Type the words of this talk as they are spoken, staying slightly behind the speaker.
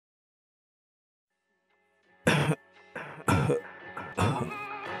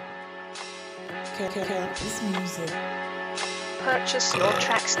This music. Purchase your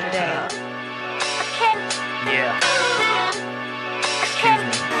tracks today. Yeah. Excuse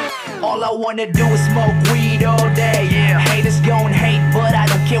me. All I wanna do is smoke weed all day. Yeah. Haters gon' hate, but I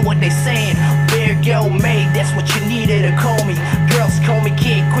don't care what they saying. Bear girl made, that's what you needed to call me. Girls call me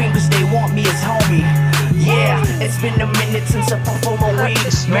Kid Queen cause they want me as homie. Yeah, it's been a minute since I puffed on my weed,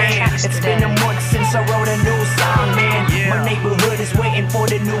 man. It's been a month since I wrote a new song, man. My neighborhood is waiting for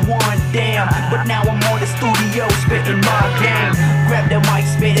the new one, damn. But now I'm on the studio spitting my game. Grab the mic,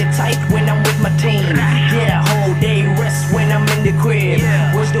 spit it tight when I'm with my team. Get a whole day rest when I'm in the crib.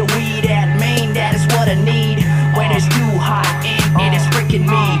 Where's the weed at, man? That is what I need. When it's too hot and it is freaking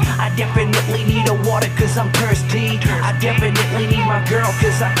me. I definitely need a water cause I'm thirsty. I definitely need my girl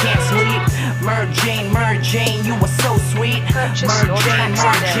cause I can't sleep. Mary Jane, you are so sweet. Mary Jane,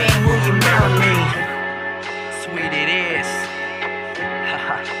 will you marry me? Sweet it is.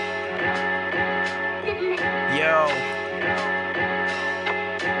 Yo,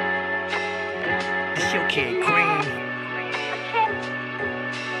 it's your Kid Queen.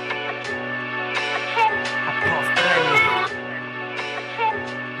 I puff plenty,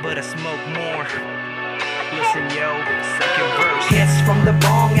 but I smoke more. Listen, yo, second verse. Hits from the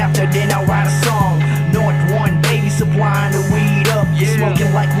bong, after then I write a song. North One, baby, supplying the weed up.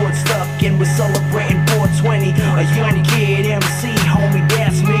 Smoking like Woodstock, and we're celebrating 420. A young kid MC, homie,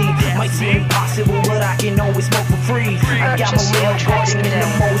 that's me. Might seem impossible, but I can always smoke for free. I got my little garden in the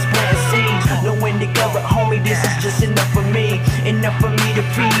most plant seeds. No indigo, but homie, this is just enough for me. Enough for me to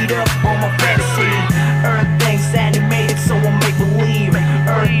feed up on my fantasy. Everything's animated, so I make believe.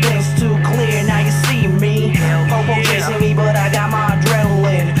 Everything's too clear, now you see me. Popo chasing me, but I got my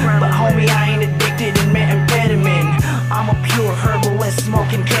adrenaline. But homie, I ain't addicted in methamphetamine. I'm a pure herbalist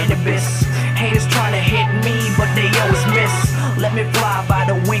smoking cannabis. Haters trying to hit me, but they always miss. Let me fly by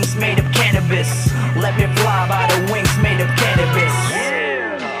the wings made of cannabis. Let me fly by the wings made of cannabis.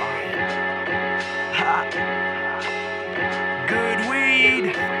 Good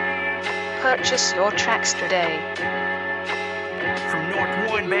weed. Purchase your tracks today. From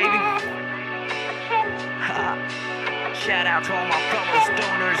North One, baby. Shout out to all my fellow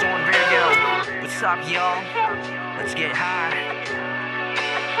stoners on Virgo. What's up, y'all? Let's get high.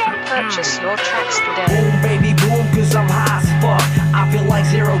 Purchase your tracks today. Boom, baby, boom, cause I'm high as fuck. I feel like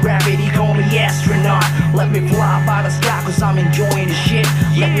zero gravity, call me astronaut. Let me fly by the sky cause I'm enjoying the shit.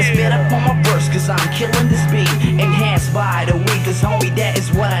 Let me spit up on my verse cause I'm killing this beat. Enhanced by the weed cause homie, that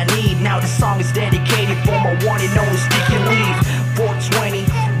is what I need. Now this song is dedicated for my one and only sticky leaf. 420,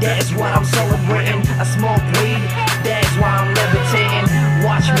 that is what I'm celebrating. I smoke weed, that is why I'm levitating.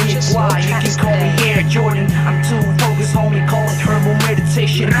 Watch me fly, you can call me Air Jordan. I'm too focused, homie, call it herbal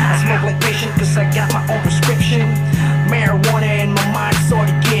meditation. I smoke like patient cause I got my own prescription. Marijuana in my mind, so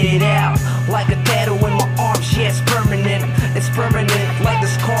to get it out. Like a tattoo in my arms, yeah, it's permanent. It's permanent, like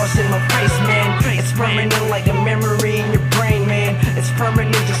the scars in my face, man. It's permanent like a memory in your brain, man. It's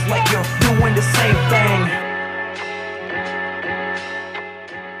permanent just like you're doing the same thing.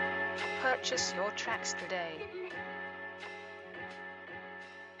 Purchase your tracks today.